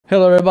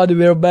Hello everybody,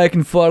 we're back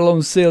in Far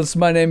Lone Sales.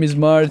 My name is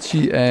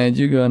Marchi and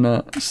you're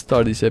gonna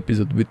start this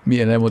episode with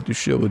me, and I want to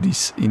show you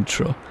this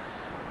intro.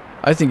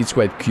 I think it's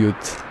quite cute.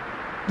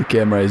 The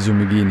camera is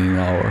zooming in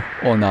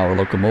on our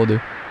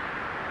locomotive.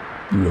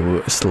 We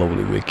were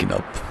slowly waking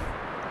up.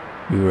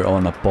 We were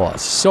on a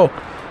pause. So,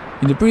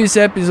 in the previous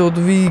episode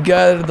we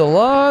gathered a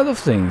lot of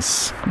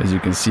things. As you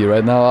can see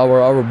right now,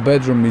 our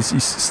bedroom is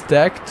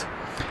stacked.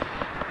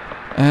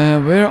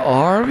 Where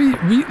are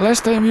we?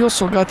 Last time we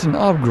also got an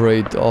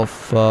upgrade of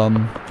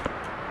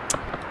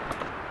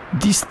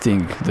this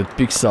thing that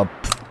picks up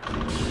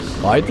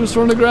items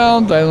from the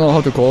ground. I don't know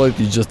how to call it.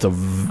 It's just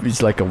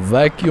it's like a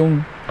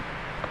vacuum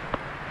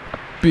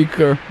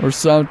picker or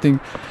something.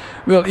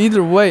 Well,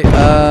 either way,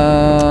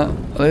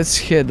 let's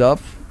head up.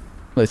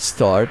 Let's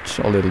start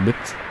a little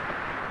bit.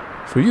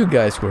 For you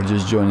guys who are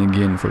just joining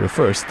in for the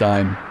first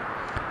time,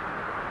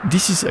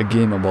 this is a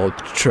game about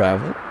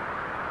travel.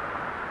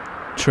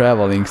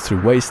 Traveling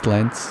through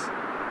wastelands,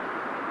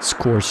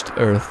 scorched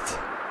earth,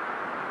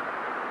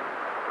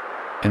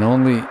 and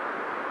only...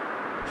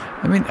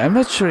 I mean, I'm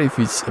not sure if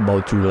it's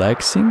about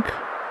relaxing.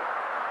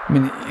 I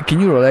mean,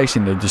 can you relax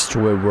in a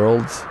destroyed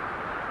world?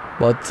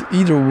 But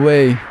either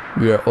way,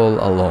 we are all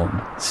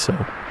alone, so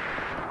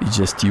it's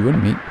just you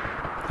and me,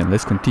 and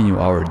let's continue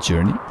our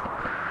journey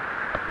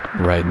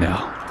right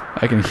now.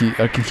 I can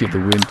hear the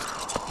wind.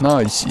 No,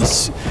 it's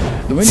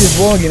the wind is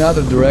blowing in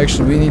other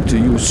direction. We need to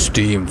use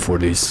steam for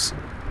this.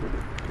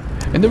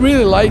 And I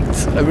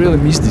really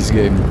missed this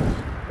game.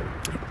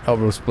 I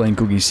was playing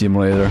Cooking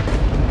Simulator.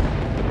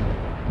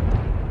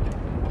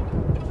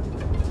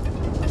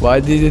 Why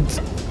did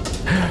it...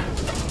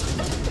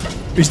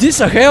 Is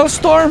this a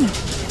hailstorm?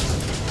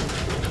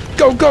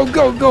 Go, go,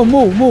 go, go,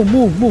 move, move,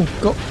 move,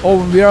 move. Go.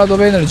 Oh, we're out of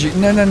energy.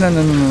 No, no, no,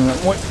 no, no, no, no.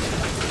 What?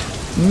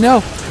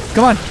 No,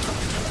 come on.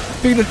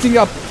 Pick the thing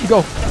up,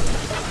 go.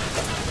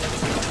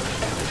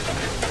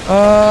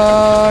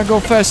 Go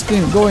fast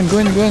in, go in, go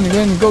in, go in, go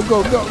in, go,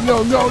 go, go,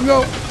 go, go,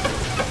 go.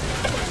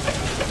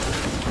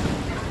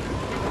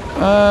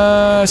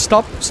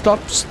 Stop, stop,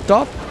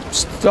 stop,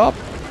 stop,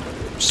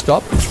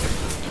 stop.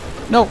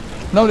 No,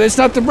 no, that's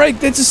not the brake,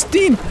 that's a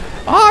steam.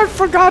 Oh, I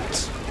forgot.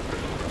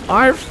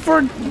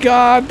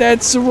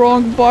 That's the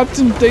wrong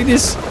button. Take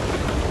this.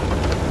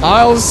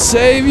 I'll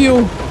save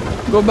you.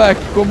 Go back,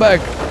 go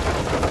back.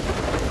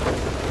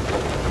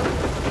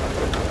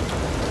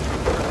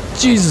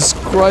 Jesus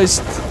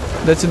Christ.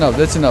 That's enough,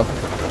 that's enough.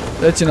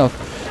 That's enough.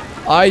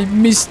 I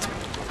missed...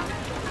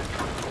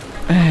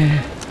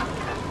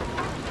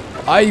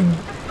 I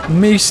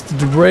missed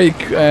the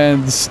brake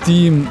and the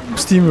steam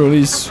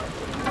release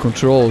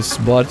controls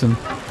button.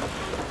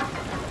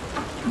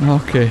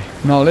 Okay,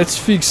 now let's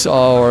fix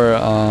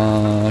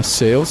our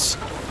sails.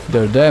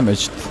 They're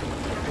damaged.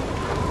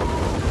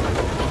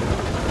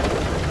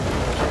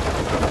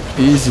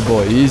 Easy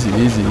boy, easy,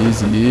 easy,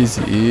 easy,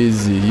 easy,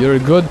 easy. You're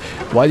good.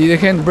 Why did the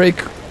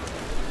handbrake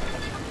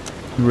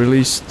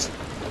released?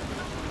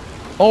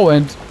 Oh,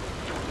 and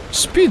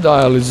speed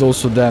dial is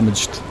also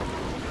damaged.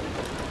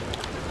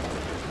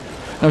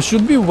 Now,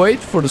 should we wait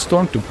for the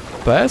storm to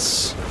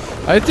pass?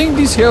 I think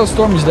this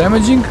hailstorm is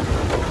damaging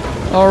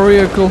our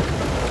vehicle.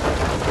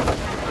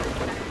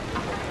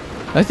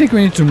 I think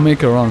we need to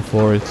make a run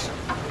for it.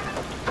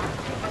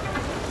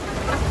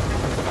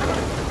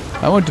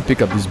 I want to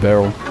pick up this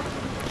barrel.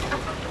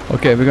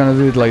 Okay, we're gonna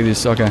do it like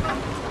this. Okay.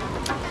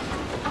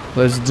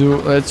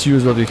 Let's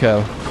use what we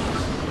have.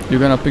 You're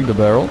gonna pick the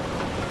barrel,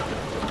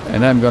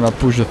 and I'm gonna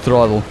push the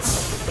throttle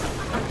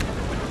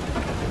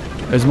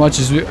as much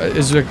as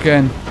we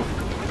can.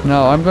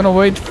 Now I'm gonna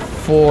wait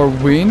for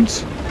wind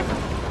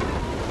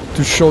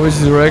to show its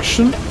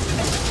direction.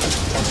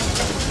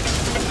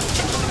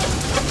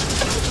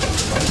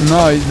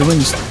 No, the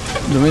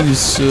wind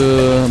is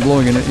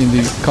blowing in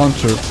the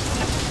counter.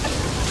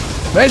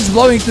 But it's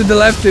blowing to the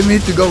left. We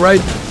need to go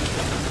right.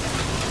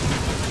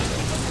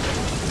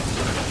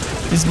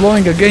 It's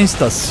blowing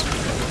against us.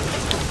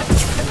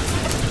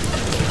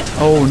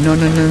 Oh no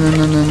no no no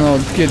no no no!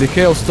 Okay, the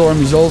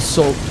hailstorm is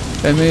also,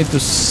 and we need to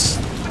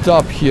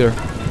stop here.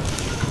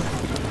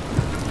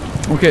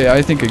 Okay,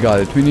 I think I got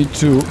it. We need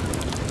to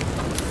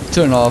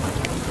turn off.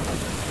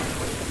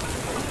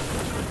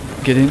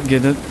 Get in,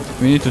 get it.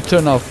 We need to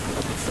turn off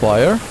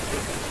fire.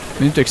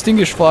 We need to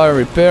extinguish fire,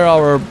 repair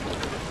our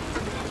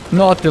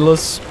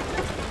Nautilus.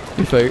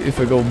 If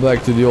I go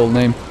back to the old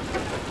name,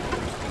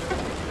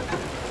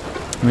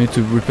 we need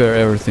to repair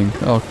everything.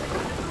 Oh,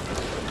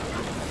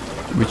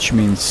 which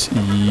means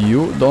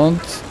you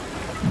don't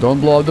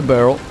blow up the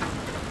barrel.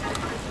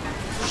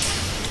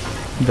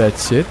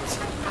 That's it.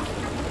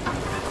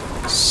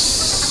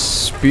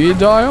 Speed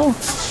dial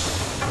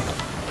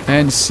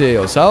and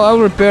sails. I'll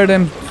repair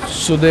them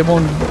so they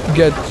won't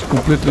get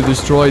completely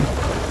destroyed.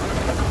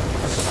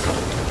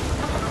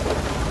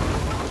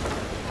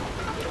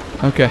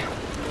 Okay.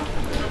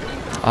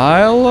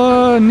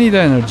 I'll need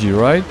energy,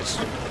 right?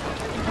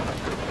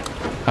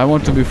 I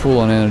want to be full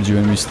on energy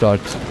when we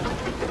start.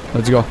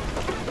 Let's go.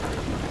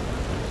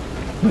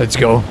 Let's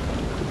go.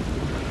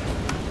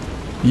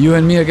 You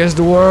and me against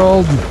the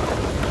world.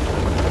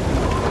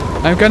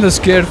 I'm kinda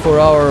scared for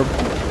our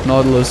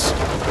Nautilus.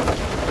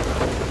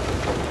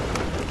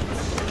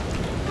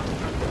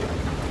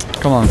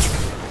 Come on.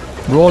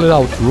 Roll it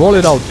out. Roll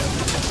it out.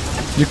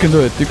 You can do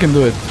it. You can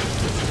do it.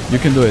 You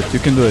can do it. You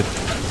can do it.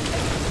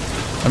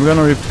 I'm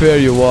gonna repair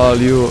you while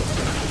you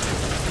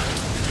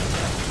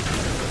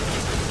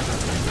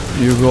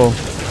go.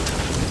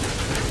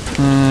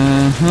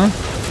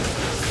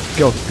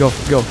 Go, go,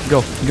 go,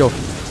 go, go.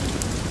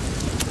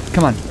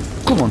 Come on.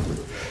 Come on.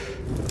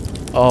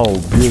 Oh,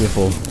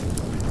 beautiful.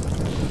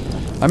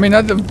 I mean,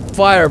 not the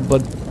fire,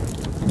 but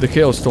the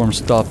hailstorm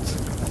stopped.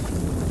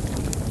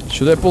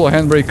 Should I pull a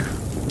handbrake?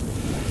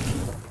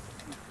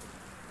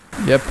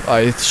 Yep,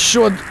 I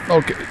should.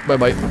 Okay,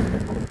 bye-bye.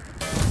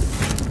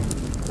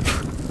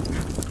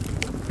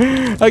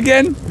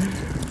 Again?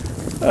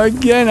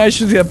 Again, I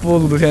should have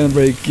pulled the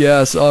handbrake.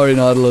 Yeah, sorry,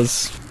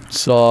 Nautilus.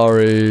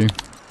 Sorry.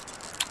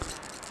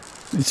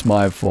 It's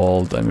my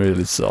fault. I'm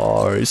really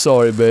sorry.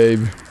 Sorry,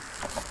 babe.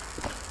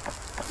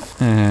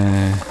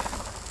 I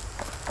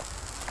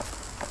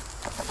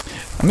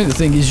mean, the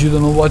thing is, you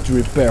don't know what to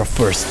repair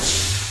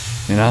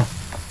first. You know?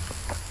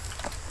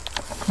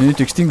 You need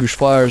to extinguish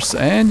fires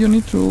and you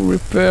need to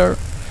repair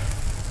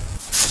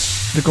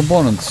the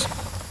components.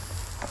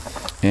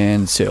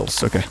 And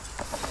sails, okay.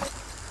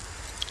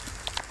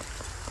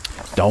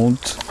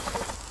 Don't.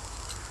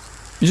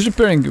 Is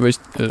repairing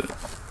waste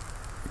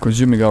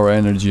consuming our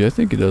energy? I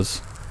think it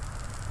does.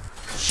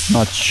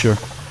 Not sure.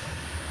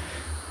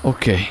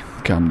 Okay,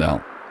 calm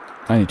down.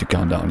 I need to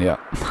calm down, yeah.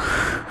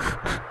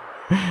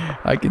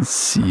 I can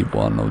see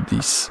one of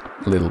these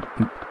little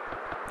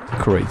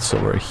crates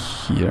over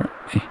here.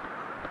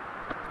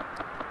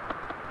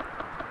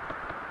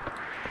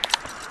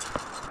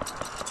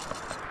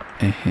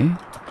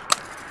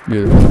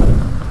 Beautiful.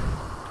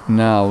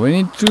 Now we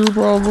need to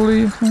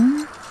probably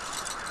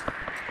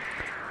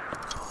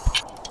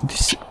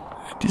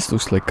this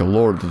looks like a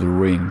Lord of the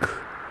Ring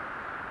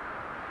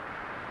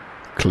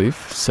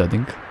cliff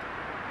setting.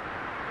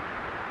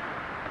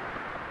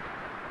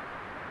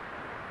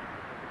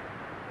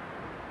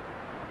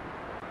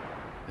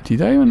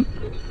 Did I even?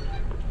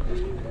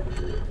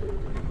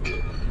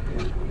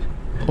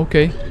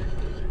 Okay.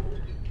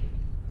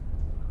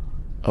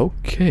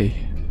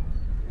 Okay.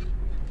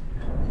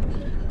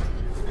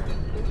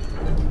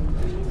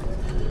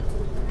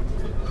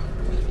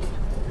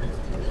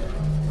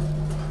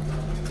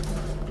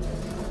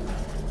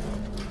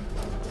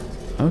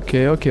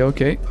 Okay, okay,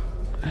 okay.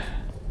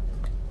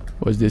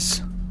 What's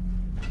this?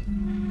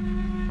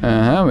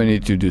 We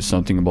need to do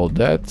something about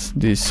that.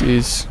 This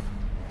is...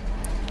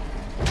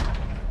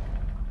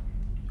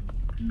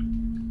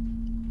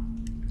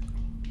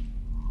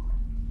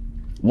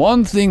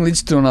 one thing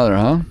leads to another,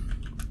 huh?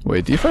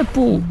 Wait, if I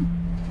pull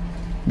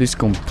this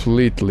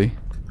completely...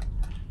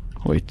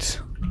 Wait.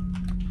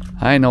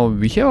 I know,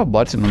 we have a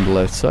button on the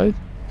left side.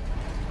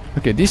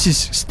 Okay, this is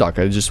stuck.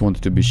 I just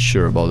wanted to be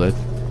sure about that.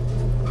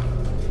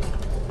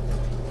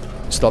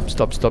 Stop,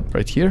 stop, stop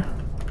right here.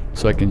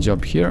 So I can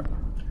jump here.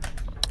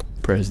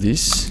 Press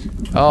this.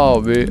 Oh,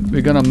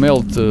 we're gonna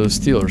melt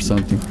steel or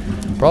something.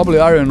 Probably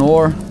iron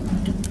ore.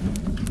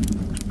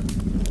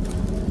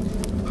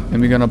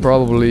 And we're gonna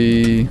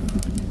probably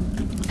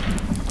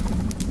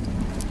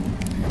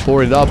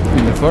pour it up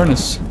in the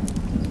furnace.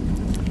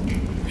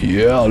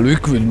 Yeah,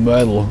 liquid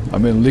metal. I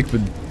mean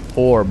liquid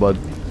ore, but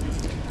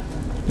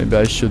maybe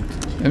I should.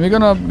 And we're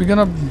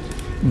gonna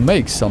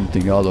make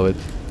something out of it.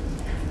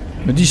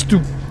 But these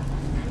two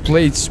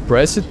plates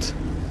press it.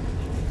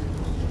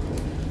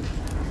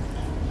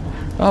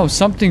 Oh,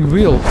 something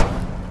will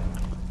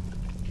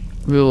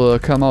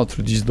come out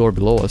through this door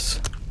below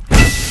us.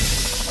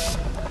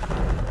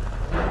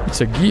 It's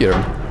a gear.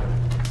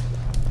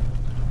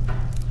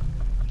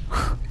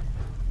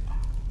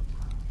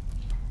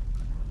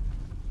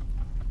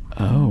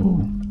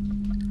 Oh.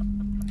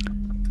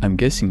 I'm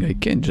guessing I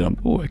can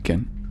jump. Oh, I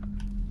can.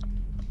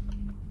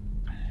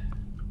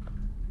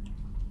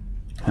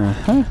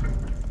 Uh-huh.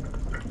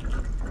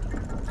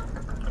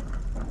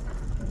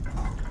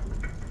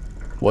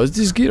 What's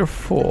this gear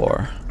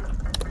for?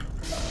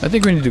 I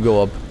think we need to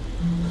go up.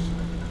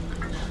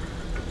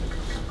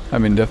 I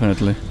mean,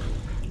 definitely.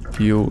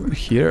 You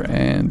here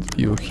and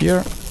you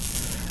here.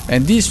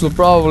 And this will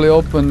probably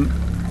open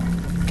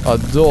a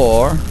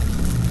door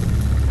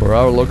for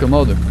our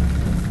locomotive.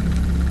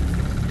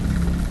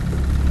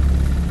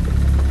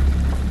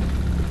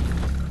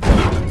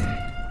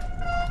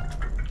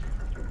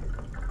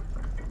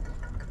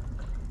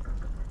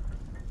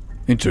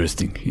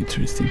 Interesting,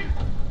 interesting.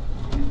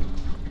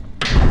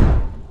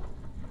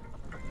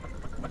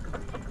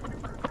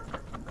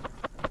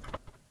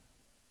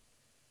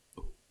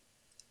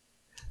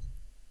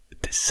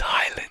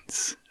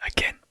 Silence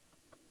again.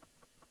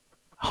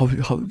 How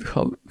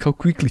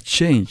quickly it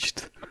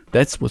changed.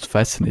 That's what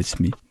fascinates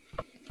me.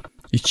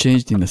 It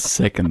changed in a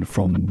second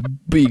from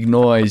big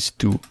noise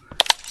to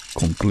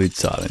complete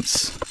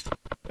silence.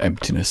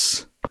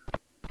 Emptiness.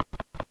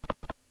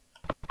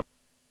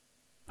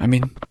 I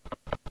mean,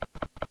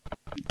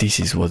 this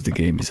is what the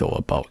game is all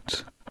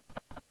about.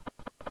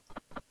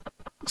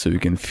 so you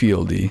can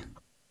feel the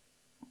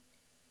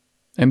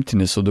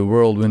emptiness of the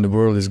world when the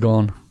world is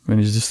gone, when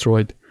it's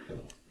destroyed.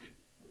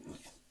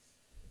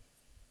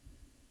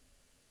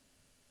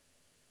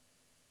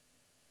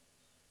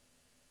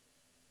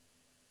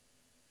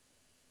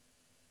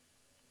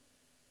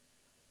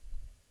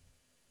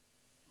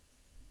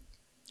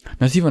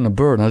 Not even a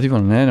bird, not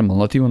even an animal,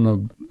 not even a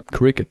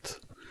cricket.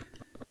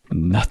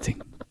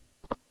 Nothing.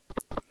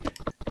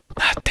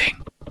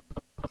 Nothing.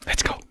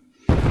 Let's go.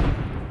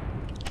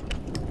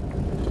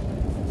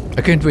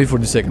 I can't wait for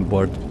the second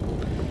part.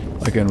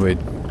 I can't wait.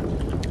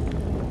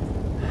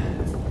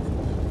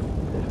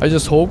 I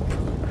just hope.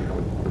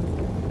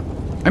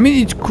 I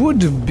mean, it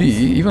could be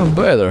even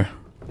better.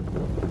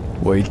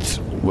 Wait.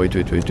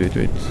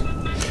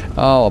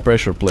 Oh, a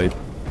pressure plate.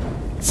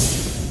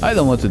 I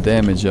don't want to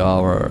damage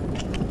our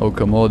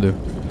locomotive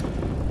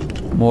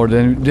more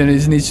than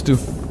it needs to.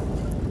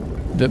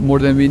 More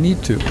than we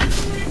need to.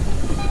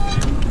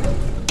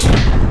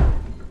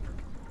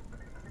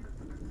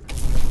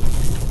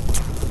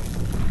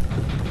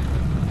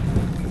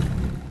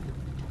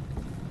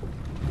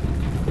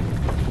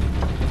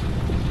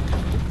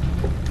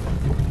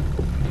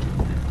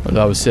 What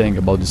I was saying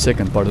about the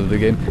second part of the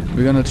game,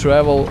 we're gonna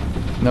travel.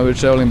 Now we're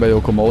traveling by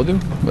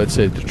locomotive. Let's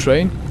say the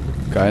train,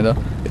 kinda.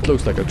 It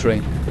looks like a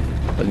train.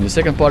 But in the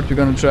second part, we're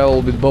gonna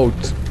travel with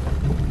boat.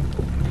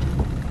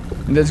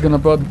 And that's gonna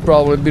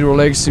probably be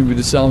relaxing with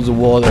the sounds of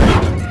water,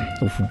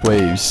 of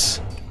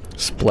waves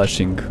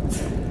splashing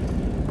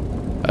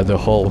at the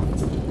hull.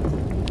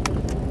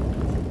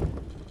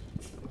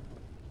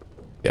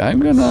 Yeah, I'm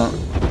gonna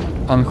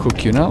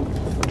unhook you now.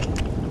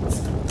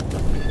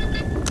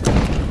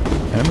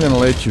 I'm gonna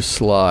let you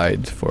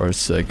slide for a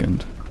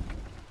second.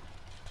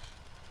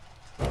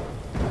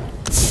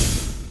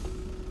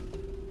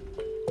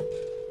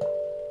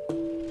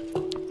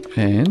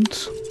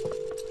 And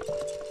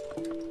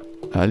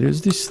I'll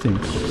use this thing.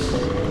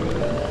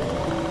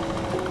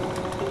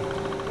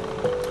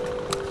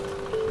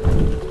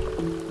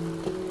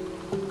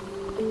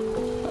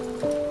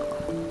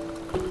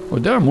 Oh,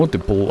 there are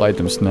multiple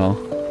items now.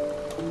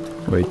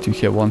 Wait, you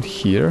have one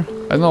here.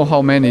 I don't know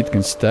how many it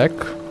can stack.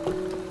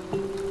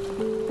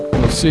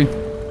 We'll see.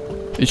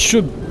 It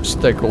should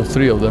stack all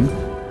three of them.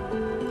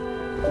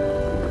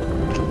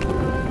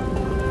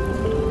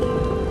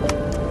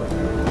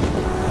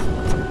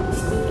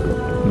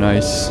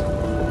 Nice.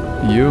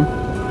 You.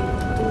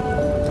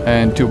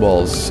 And 2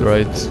 balls,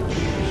 right?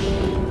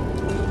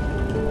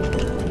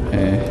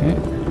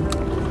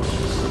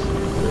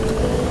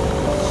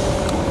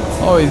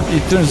 Oh,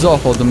 it turns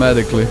off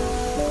automatically.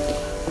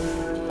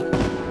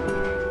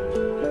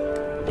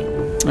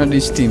 And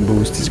this steam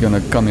boost is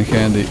gonna come in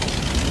handy.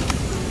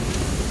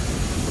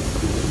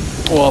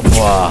 Whoa!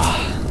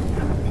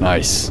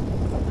 Nice.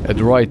 At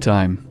the right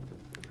time.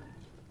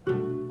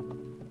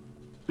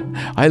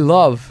 I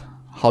love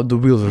how the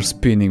wheels are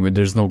spinning when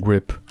there's no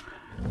grip.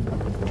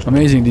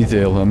 Amazing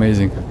detail,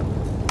 amazing.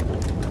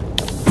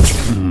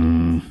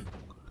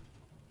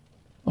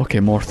 Okay,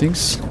 more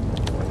things.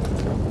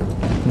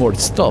 More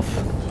stuff.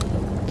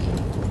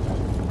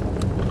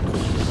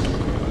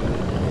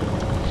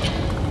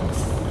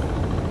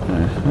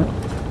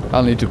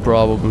 I'll need to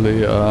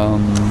probably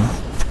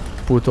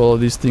put all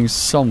of these things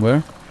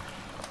somewhere.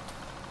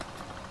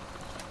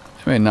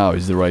 I mean, now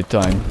is the right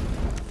time.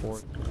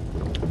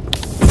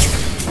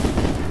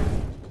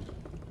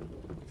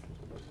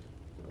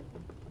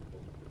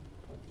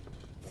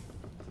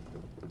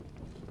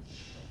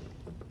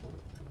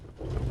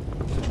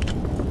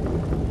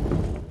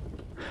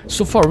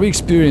 So far we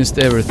experienced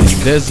everything.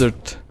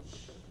 Desert,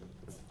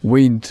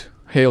 wind,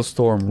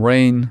 hailstorm,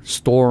 rain,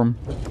 storm,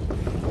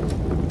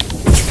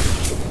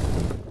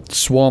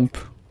 swamp.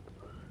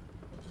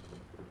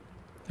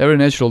 Every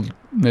natural,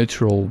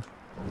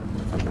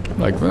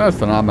 like, not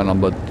phenomenon,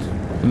 but,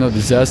 you know,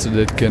 disaster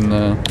that can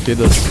hit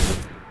us.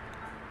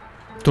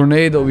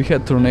 Tornado, we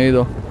had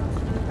tornado.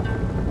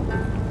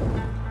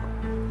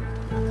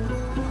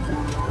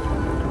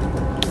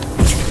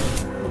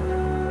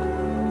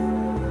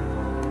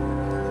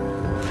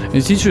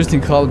 It's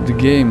interesting how the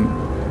game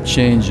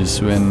changes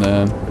when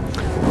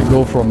you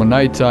go from a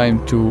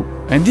nighttime to...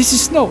 And this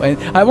is snow, and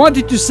I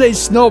wanted to say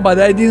snow, but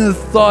I didn't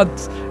thought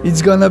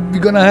we're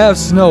gonna have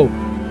snow.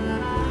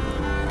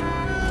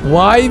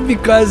 Why?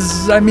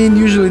 Because, I mean,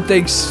 usually it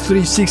takes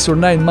 3, 6 or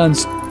 9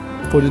 months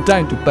for the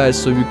time to pass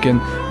so you can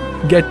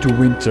get to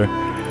winter.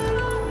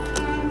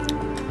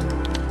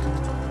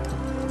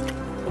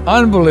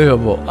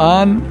 Unbelievable,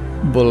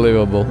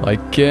 unbelievable. I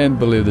can't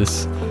believe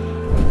this.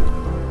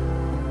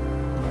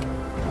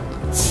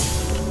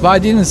 But I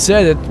didn't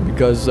say it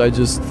because I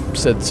just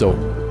said so.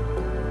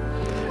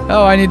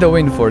 Oh, I need a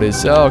win for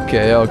this.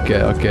 Okay.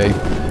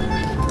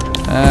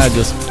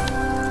 Just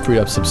free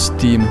up some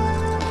steam.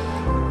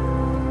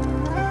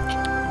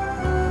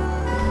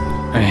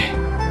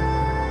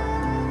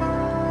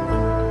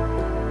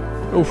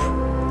 Oof.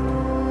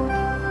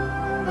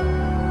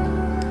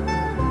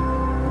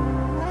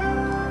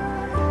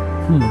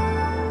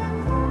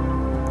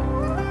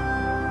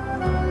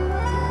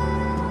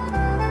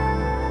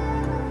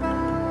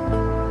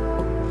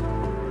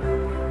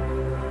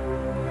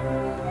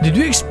 Did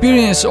you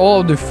experience all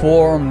of the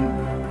 4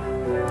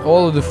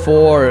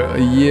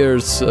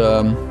 years?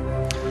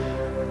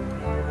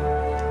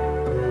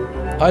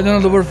 I don't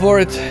know the word for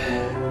it.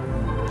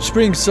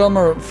 Spring,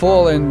 summer,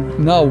 fall, and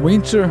now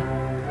winter.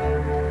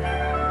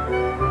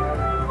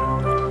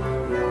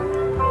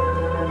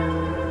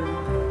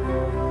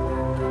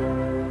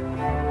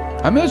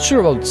 I'm not sure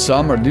about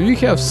summer. Do you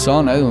have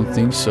sun? I don't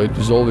think so. It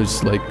was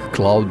always like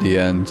cloudy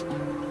and...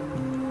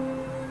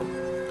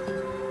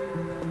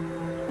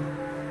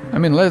 I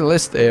mean,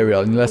 last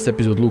area in last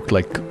episode looked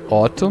like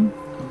autumn.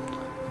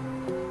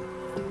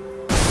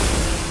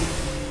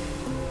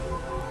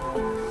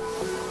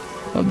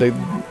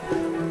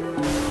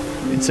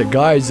 It's a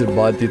geyser,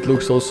 but it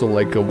looks also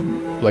like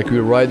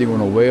we're riding on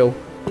a whale.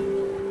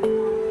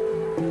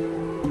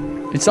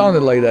 It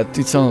sounded like that.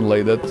 It sounded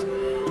like that.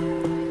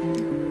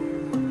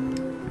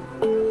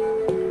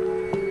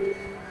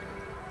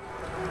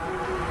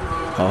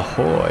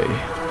 Ahoy!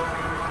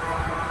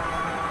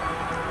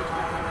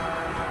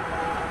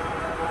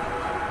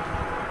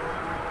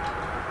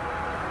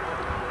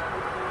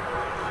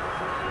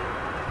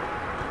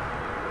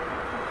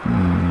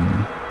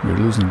 We're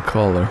losing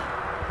color.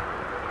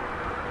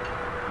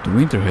 The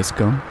winter has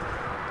come.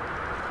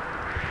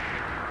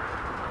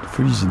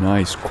 Freezing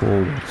ice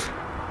cold.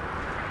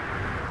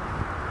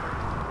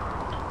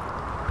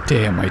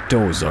 Damn, my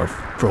toes are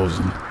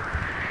frozen.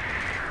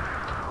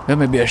 Well,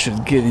 maybe I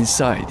should get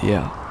inside,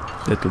 yeah.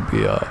 That would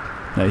be a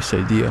nice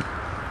idea.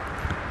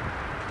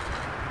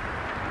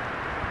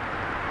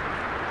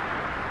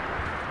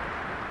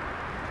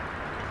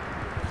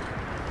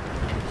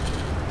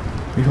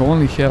 We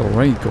only have a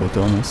raincoat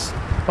on us.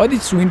 But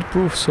it's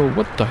windproof, so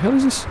what the hell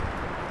is this?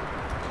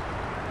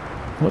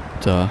 What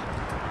the...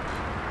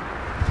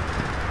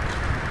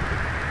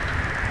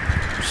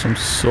 Some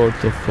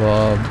sort of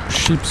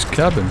ship's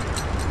cabin.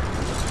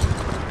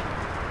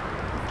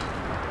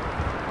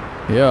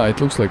 Yeah, it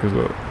looks like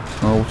an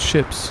old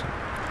ship's.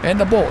 And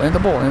the ball, and the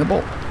ball, and the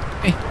ball.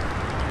 Eh.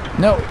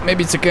 No,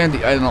 maybe it's a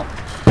candy, I don't know.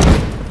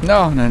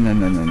 No, no, no,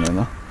 no, no, no,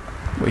 no.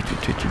 Wait,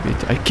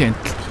 I can't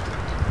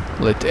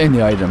let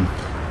any item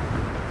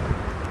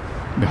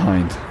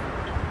behind.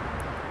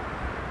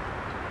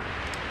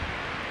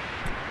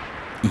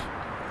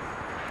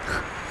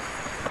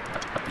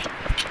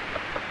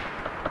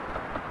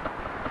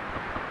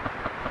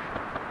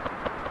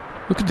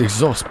 Look at the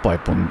exhaust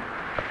pipe on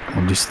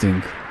this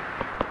thing.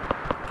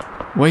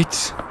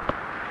 Wait.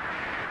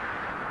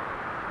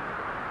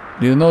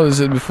 Did you notice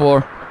it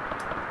before?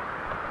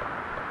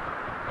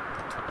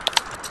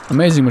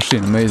 Amazing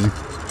machine, amazing.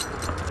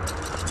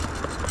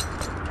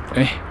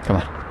 Come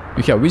on.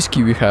 We have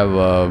whiskey, we have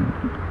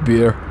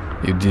beer.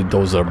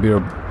 Those are beer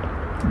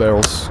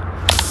barrels.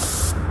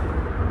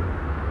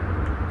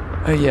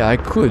 Yeah, I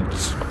could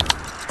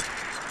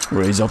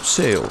raise up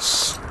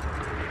sales.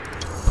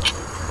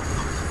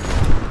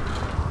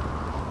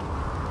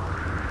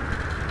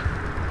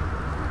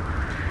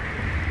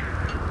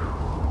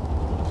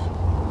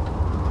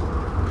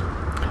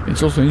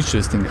 It's also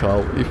interesting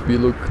how, if we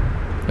look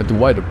at the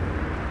wider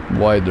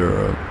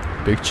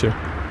picture.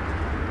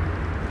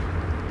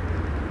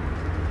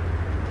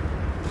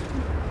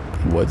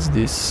 What's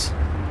this?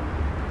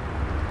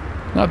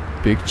 Not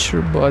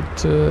picture,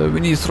 but we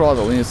need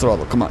throttle.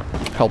 Come on,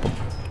 help him.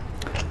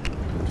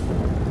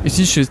 It's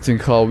interesting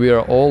how we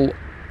are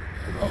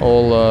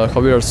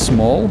how we are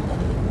small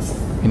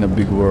in a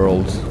big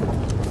world.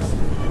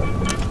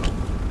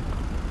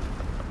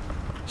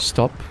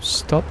 Stop.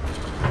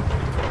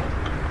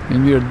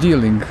 And we are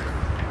dealing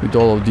with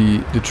all of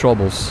the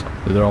troubles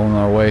that are on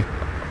our way.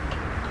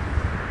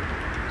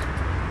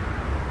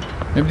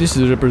 Maybe this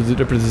is a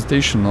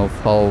representation of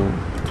how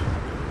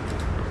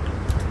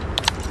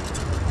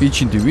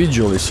each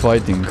individual is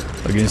fighting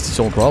against its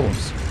own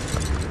problems.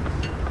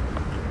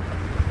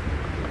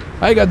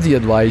 I got the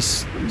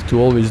advice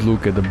to always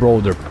look at the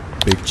broader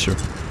picture.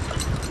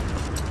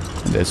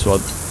 That's why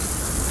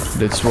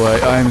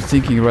I'm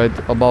thinking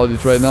about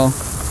it right now.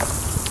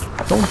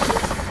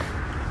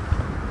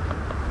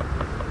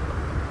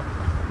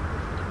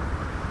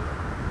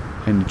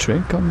 Any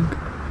train coming?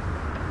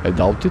 I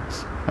doubt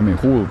it. I mean,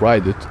 who will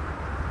ride it?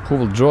 Who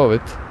will draw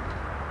it?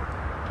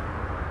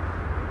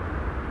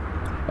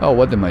 Oh,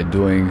 what am I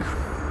doing?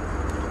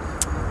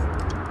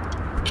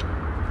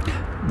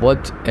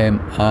 What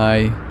am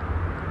I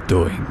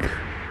doing?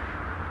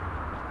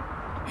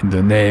 In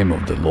the name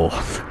of the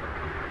Lord.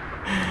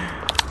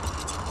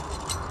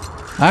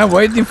 I'm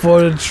waiting for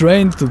the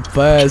train to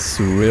pass,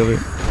 really.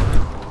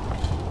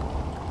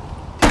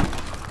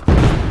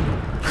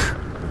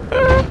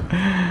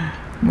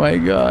 My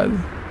God.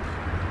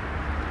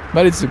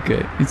 But it's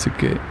okay, it's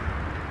okay.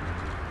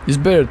 It's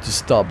better to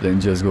stop than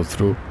just go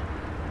through.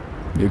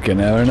 You can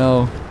never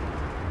know.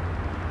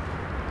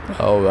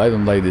 Oh, I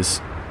don't like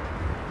this.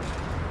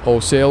 Oh,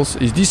 sails.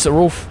 Is this a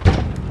roof?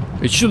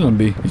 It shouldn't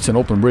be. It's an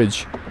open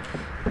bridge.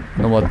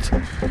 You know what?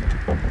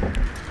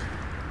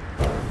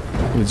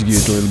 Let's give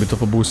it a little bit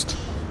of a boost.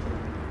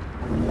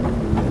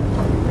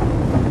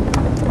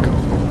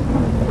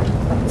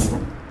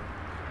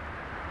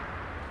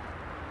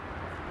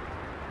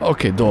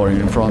 Okay, door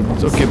in front.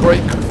 Okay,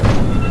 break.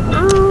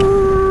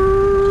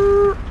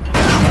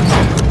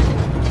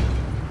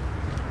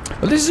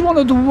 But this is one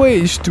of the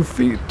ways to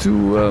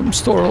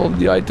store all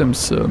the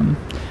items. To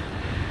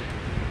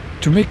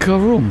make a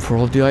room for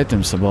all the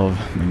items above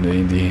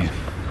in the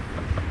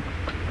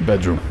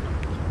bedroom.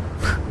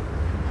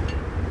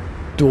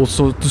 To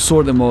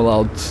sort them all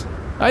out.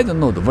 I don't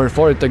know, where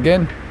for it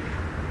again?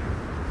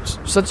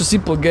 Such a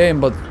simple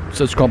game, but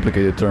such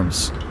complicated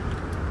terms.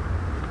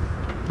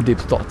 Deep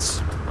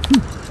thoughts.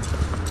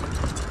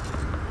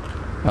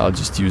 I'll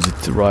just use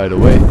it right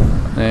away.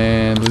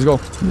 And let's go.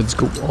 Let's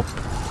go up.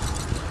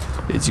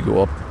 Let's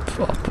go up,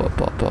 up,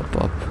 up, up, up,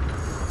 up.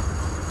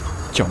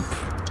 Jump.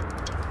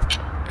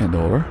 And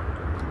over.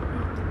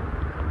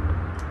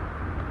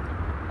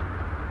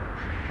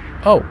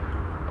 Oh.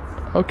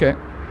 Okay.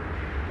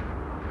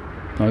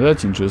 Now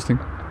that's interesting.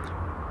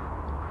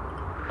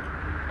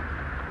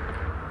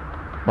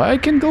 But I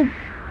can go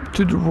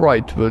to the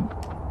right, but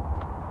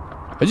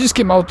I just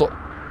came out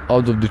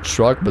of the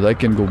truck, but I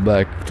can go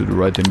back to the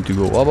right. I need to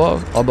go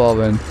above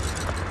and...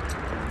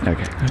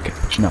 Okay.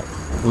 Now,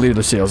 leave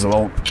the sails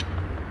alone.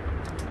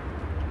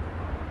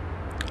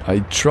 I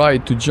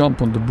tried to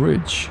jump on the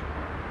bridge.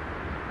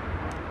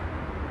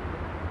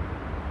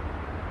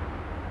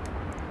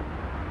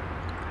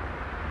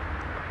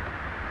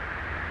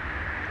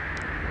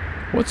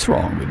 What's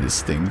wrong with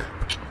this thing?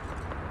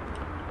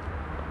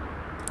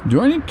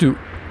 Do I need to...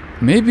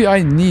 Maybe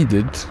I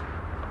needed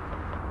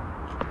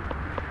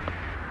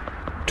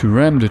to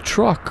ram the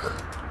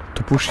truck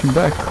to push him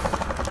back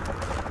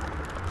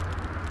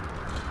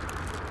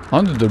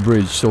under the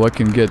bridge so I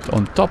can get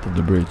on top of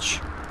the bridge.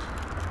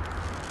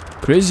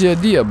 Crazy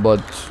idea,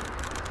 but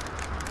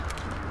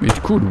it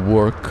could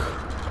work.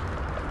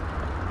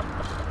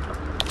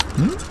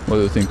 What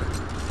do you think?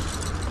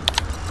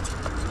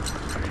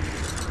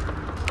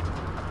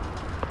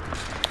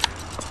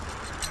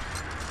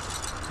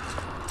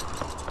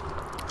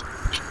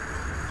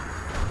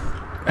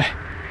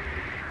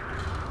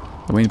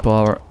 Wind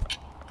power.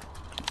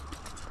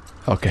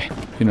 Okay,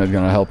 you're not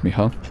gonna help me,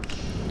 huh?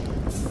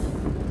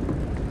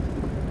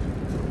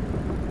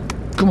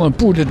 Come on,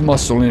 put that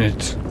muscle in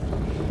it.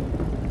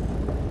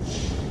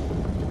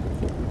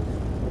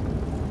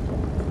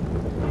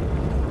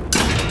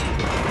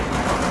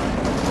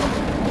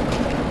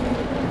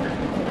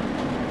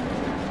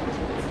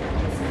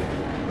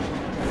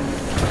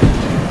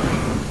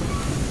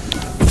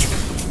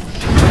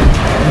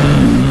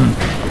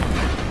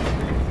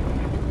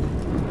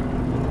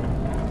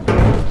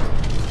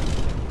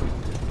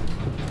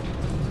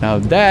 Now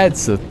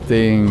that's a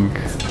thing.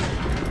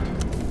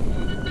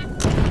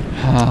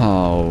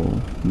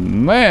 Oh,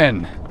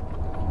 man.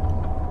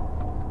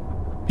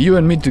 You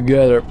and me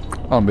together.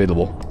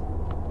 Unbeatable.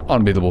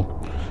 Unbeatable.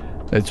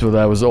 That's what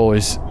I was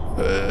always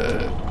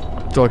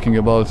talking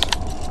about.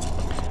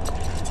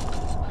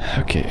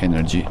 Okay,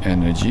 energy.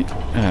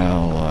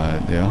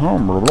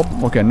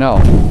 Okay, now.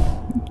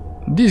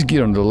 This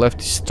gear on the left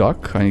is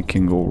stuck. I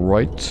can go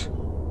right.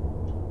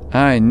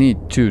 I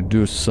need to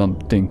do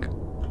something.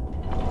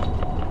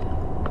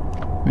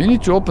 We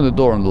need to open the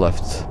door on the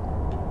left.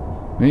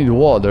 We need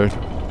water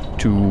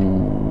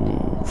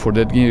for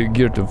that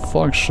gear to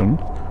function.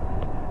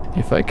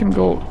 If I can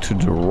go to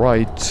the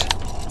right...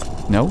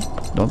 No,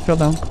 don't fall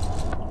down.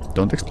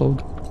 Don't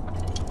explode.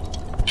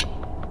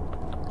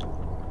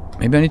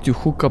 Maybe I need to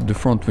hook up the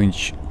front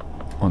winch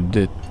on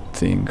that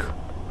thing.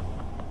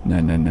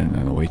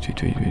 No, wait.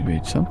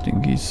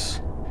 Something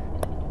is...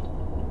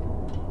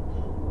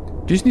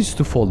 This needs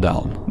to fall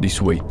down,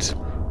 this weight.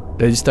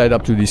 That is tied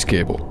up to this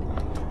cable.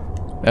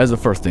 That's the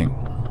first thing.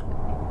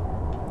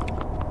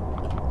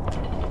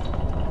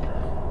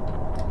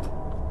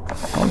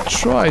 I'll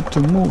try to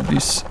move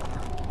this.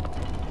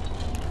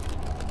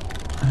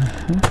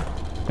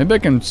 Maybe I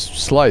can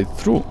slide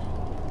through.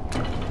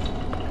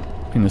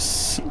 In a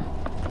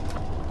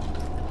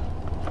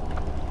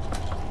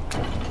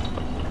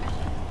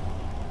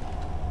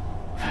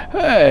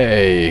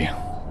Hey!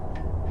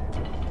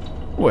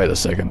 Wait a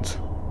second.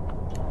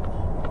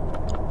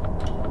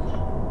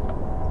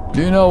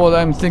 Do you know what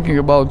I'm thinking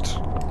about?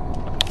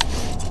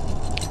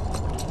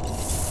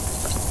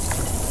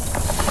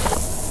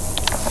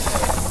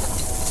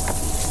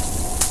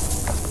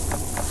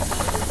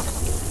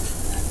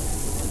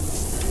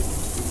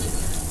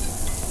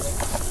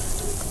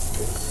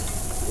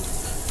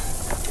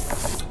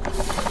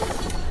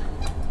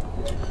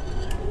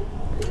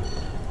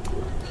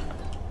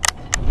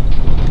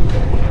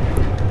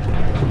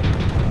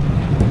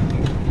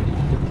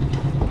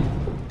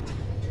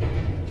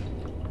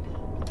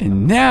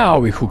 And now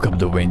we hook up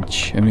the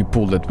winch and we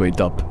pull that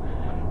weight up.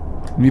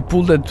 We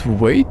pull that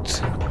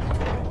weight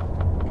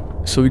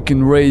so we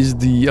can raise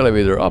the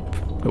elevator up.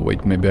 Oh,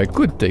 wait, maybe I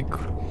could take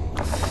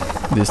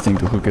this thing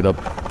to hook it up.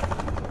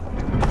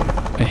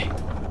 Hey,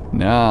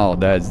 now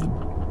that's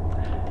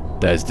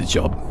the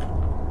job.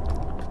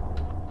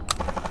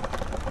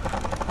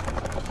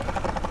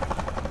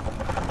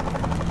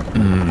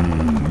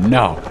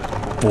 Now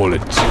pull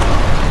it.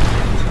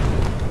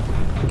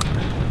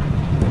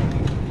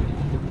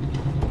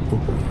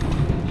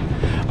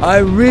 I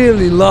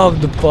really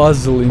love the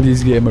puzzle in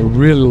this game. I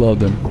really love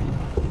them.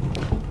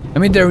 I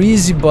mean, they're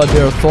easy, but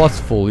they're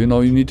thoughtful. You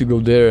know, you need to go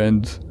there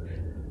and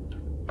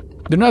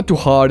they're not too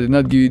hard. They're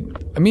not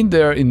good. I mean,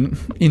 they're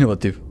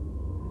innovative,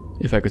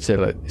 if I could say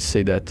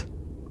that.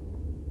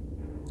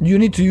 You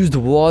need to use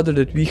the water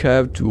that we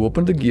have to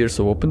open the gear,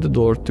 so open the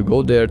door to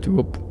go there to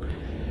open.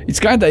 It's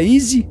kind of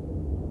easy.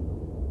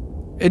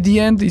 At the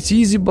end, it's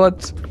easy,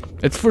 but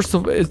at first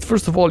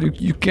of all,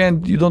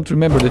 you don't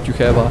remember that you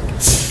have a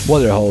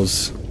water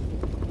hose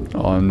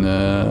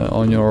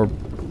on your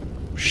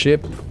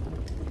ship.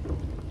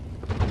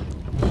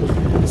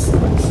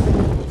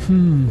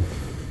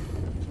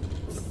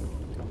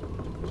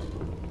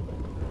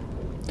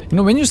 You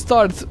know, when I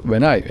started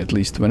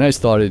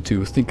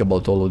to think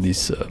about all of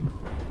this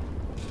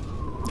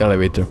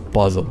elevator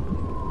puzzle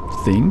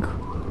thing,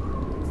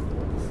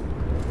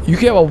 you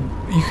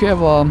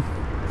have a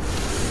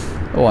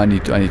oh, I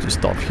need to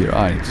stop here.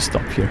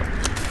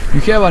 You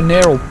have a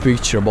narrow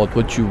picture about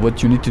what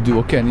you need to do.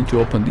 Okay, I need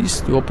to open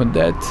this, to open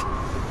that.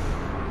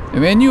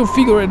 And when you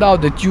figure it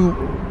out that you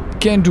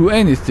can't do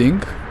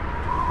anything,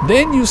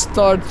 then you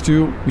start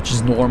to, which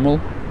is normal,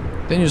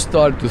 then you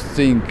start to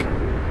think,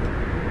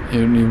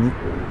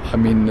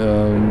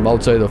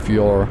 outside of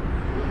your,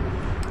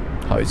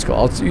 how it's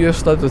called, you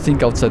start to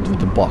think outside of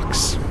the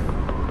box.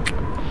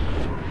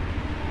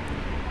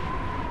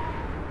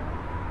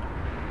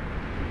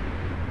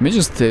 I'm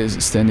just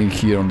standing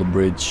here on the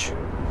bridge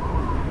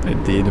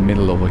at the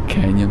middle of a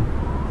canyon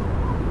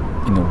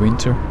in the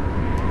winter.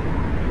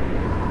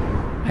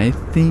 I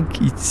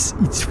think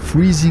it's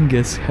freezing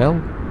as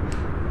hell.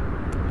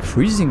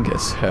 Freezing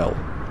as hell.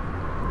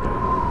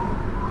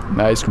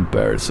 Nice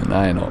comparison,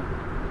 I know.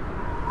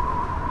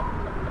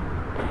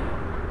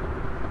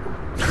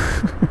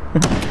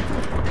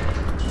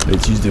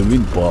 Let's use the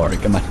wind power,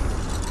 come on.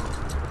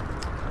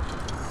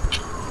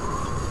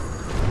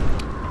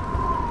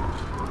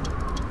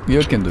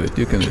 You can do it,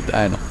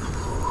 I know.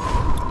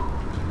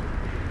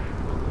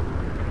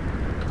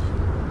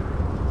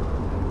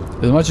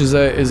 As much as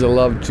I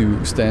love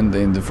to stand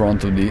in the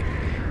front of the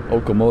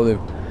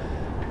locomotive.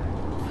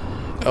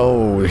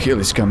 Oh, the hill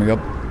is coming up.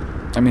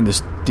 I mean the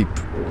steep.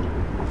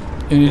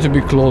 You need to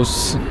be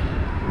close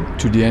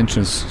to the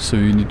entrance, so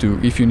you need to,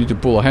 if you need to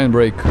pull a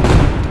handbrake,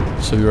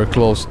 so you are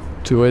close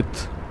to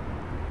it.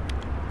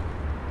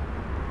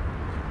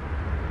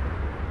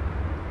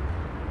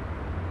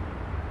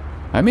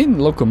 I mean,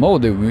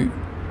 locomotive,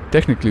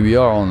 technically we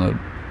are on a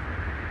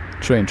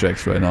train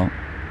tracks right now.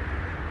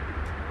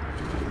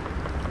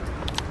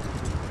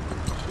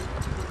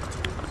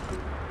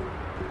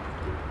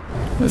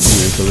 Let's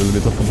give it a little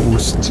bit of a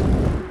boost.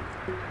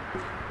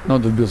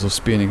 Not a bit of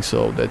spinning,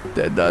 so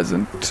that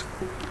doesn't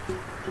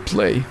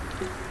play.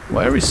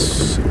 Where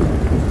is...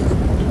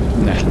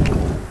 Nah.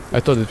 I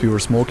thought that we were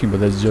smoking,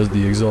 but that's just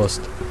the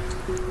exhaust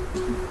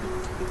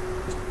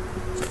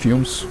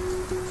fumes.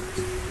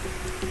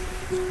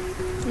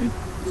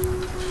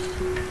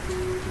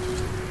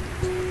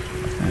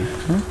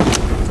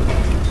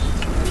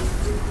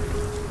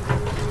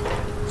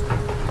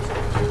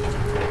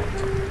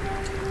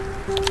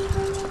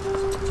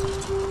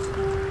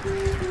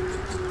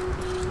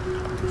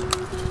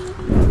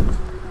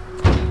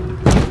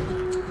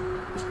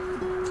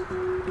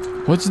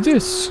 What's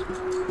this?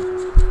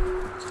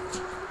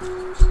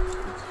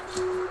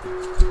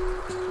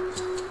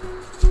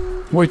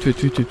 Wait, we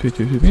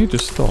need to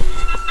stop.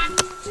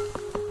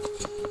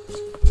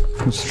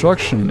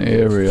 Construction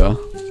area.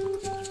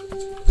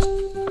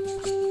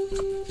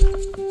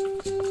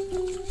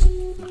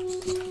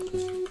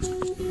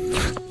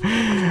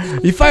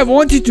 If I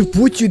wanted to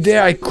put you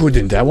there, I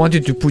couldn't. I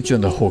wanted to put you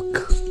on the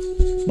hook.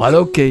 But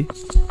okay.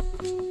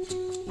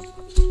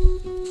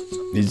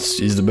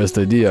 It's the best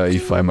idea,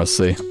 if I must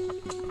say.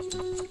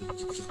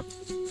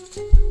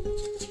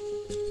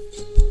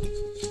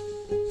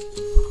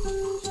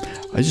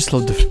 I just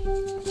love the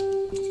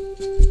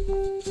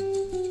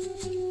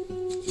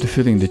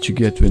feeling that you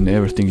get when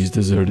everything is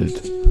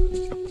deserted.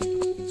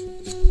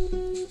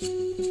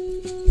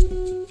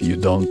 You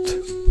don't.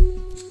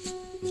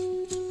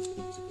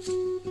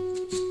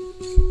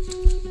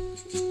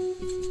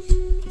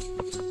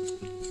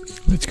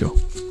 Let's go.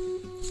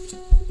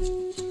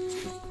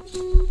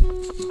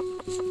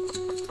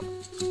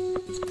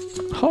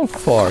 How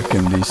far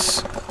can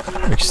this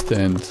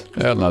extend?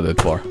 Not that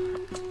far.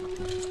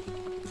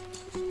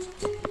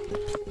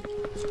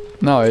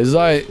 Now, as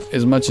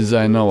much as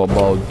I know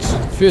about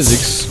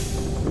physics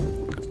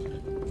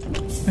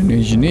and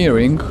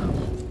engineering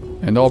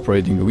and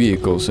operating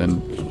vehicles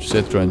and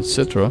etc,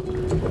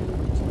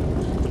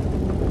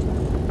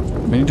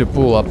 we need to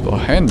pull up a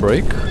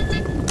handbrake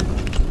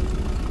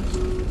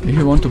if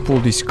you want to pull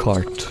this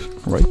cart,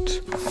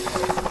 right?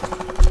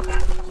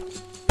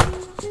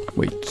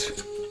 Wait.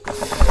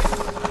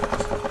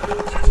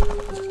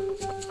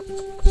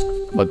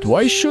 But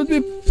why should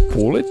we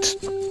pull it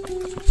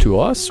to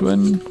us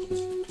when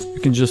we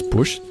can just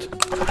push it?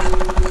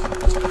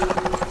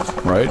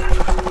 Right?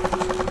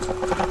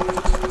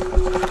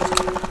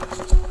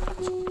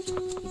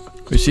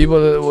 see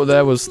what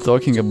I was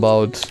talking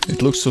about?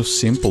 It looks so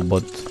simple,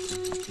 but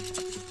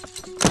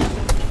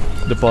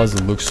the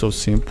puzzle looks so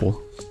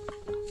simple.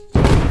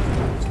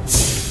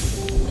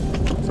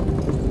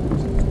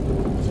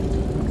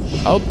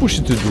 I'll push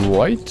it to the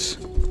right.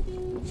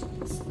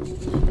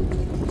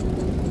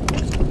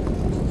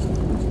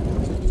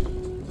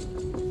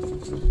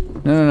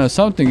 No,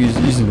 something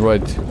isn't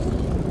right.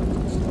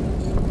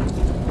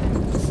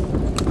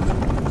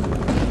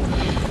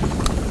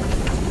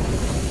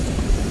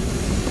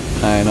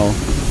 I know.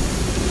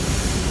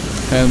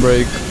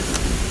 Handbrake.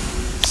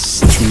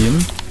 Stream.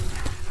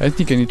 I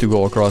think I need to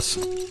go across.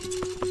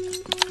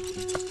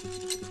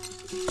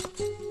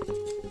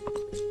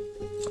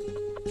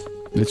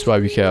 That's why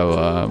we have,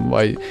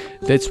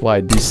 that's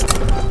why this...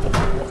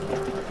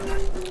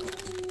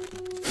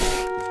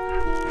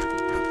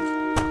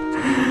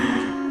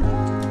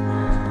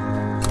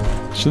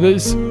 Should I...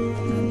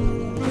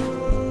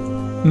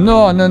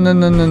 No,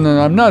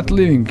 I'm not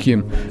leaving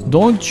him.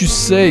 Don't you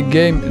say,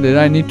 game, that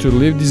I need to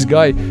leave this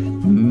guy.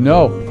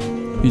 No,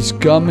 he's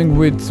coming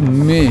with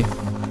me.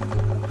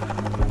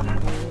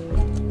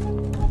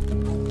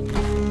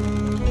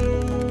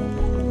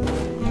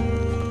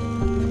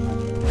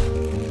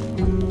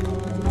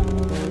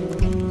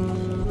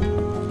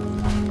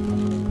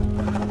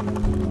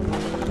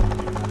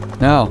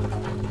 Now,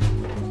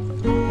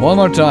 one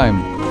more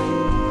time.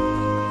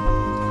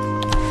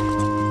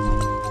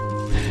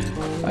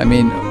 I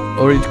mean,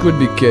 or it could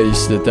be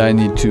case that I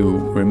need to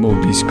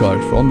remove this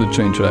car from the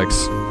train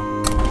tracks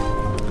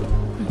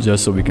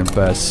just so we can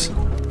pass.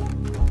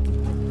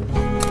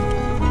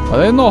 I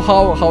don't know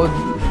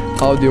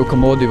how the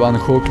locomotive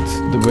unhooked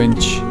the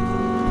winch.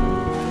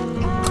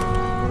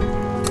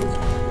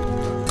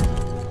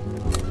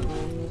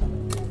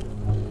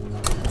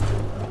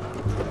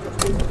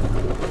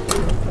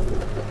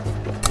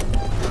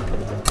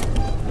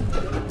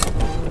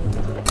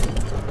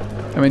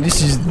 I mean,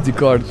 this is the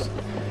car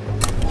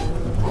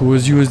who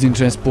was used in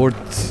transport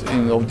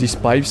of these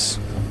pipes,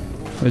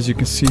 as you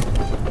can see.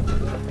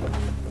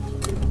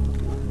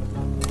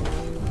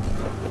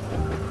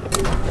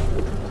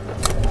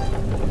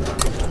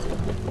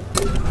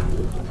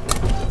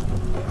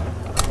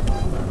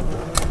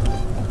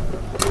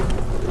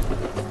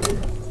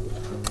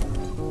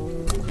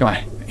 Come on.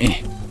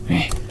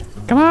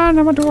 Come on,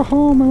 I want to go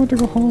home, I want to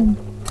go home.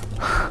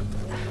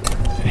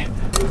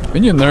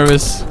 When you're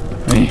nervous,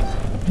 and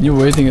you're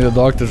waiting at the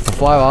doctor for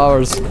 5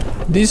 hours,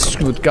 this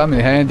would come in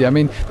handy. I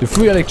mean, the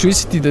free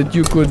electricity that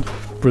you could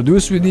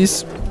produce with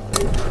this.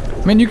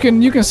 I mean, you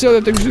can sell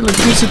that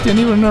electricity and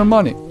even earn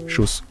money.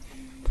 Shoes.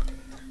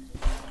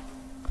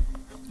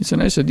 It's a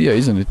nice idea,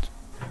 isn't it?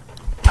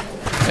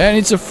 And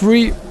it's a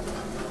free...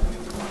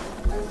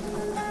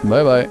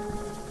 Bye-bye.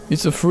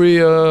 It's a free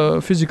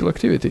physical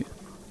activity.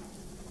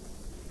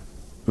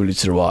 Will it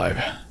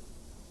survive?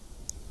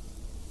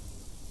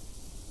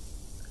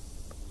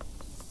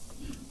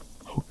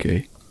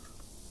 Okay.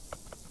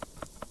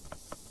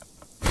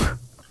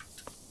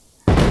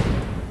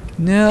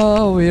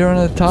 No, we're on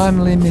a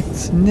time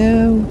limit.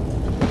 No.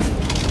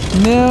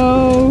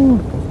 No.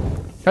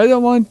 I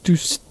don't want to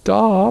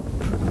stop.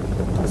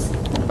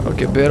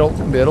 Okay, battle.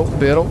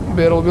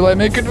 Will I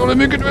make it? Will I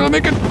make it? Will I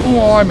make it?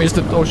 Oh, I missed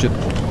it. Oh shit.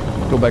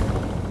 Go back.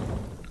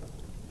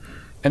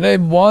 And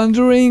I'm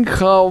wondering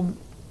how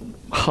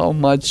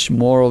much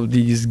more of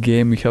this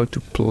game we have to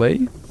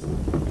play.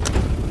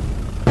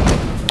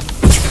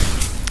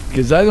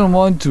 Because I don't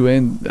want to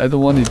end. I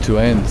don't want it to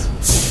end.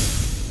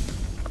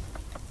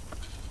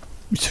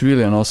 It's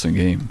really an awesome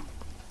game.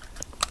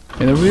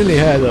 And I really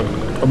had an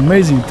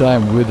amazing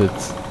time with it.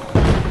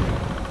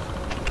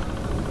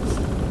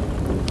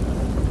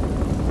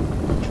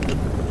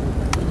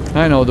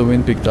 I know the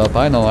wind picked up.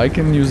 I know I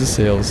can use the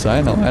sails.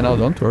 I know,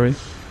 don't worry.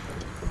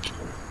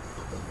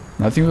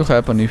 Nothing will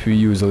happen if we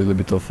use a little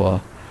bit of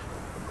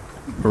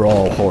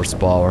raw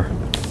horsepower.